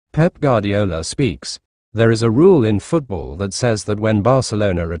Pep Guardiola Speaks. There is a rule in football that says that when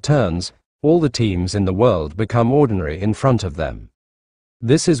Barcelona returns, all the teams in the world become ordinary in front of them.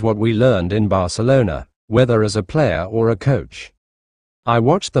 This is what we learned in Barcelona, whether as a player or a coach. I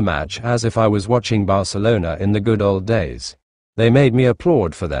watched the match as if I was watching Barcelona in the good old days. They made me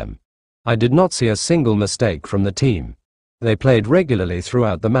applaud for them. I did not see a single mistake from the team. They played regularly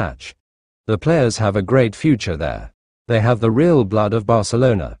throughout the match. The players have a great future there. They have the real blood of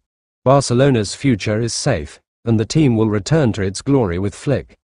Barcelona. Barcelona's future is safe, and the team will return to its glory with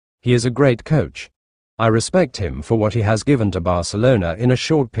Flick. He is a great coach. I respect him for what he has given to Barcelona in a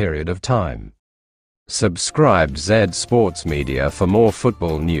short period of time. Subscribe Z Sports Media for more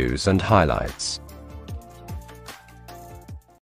football news and highlights.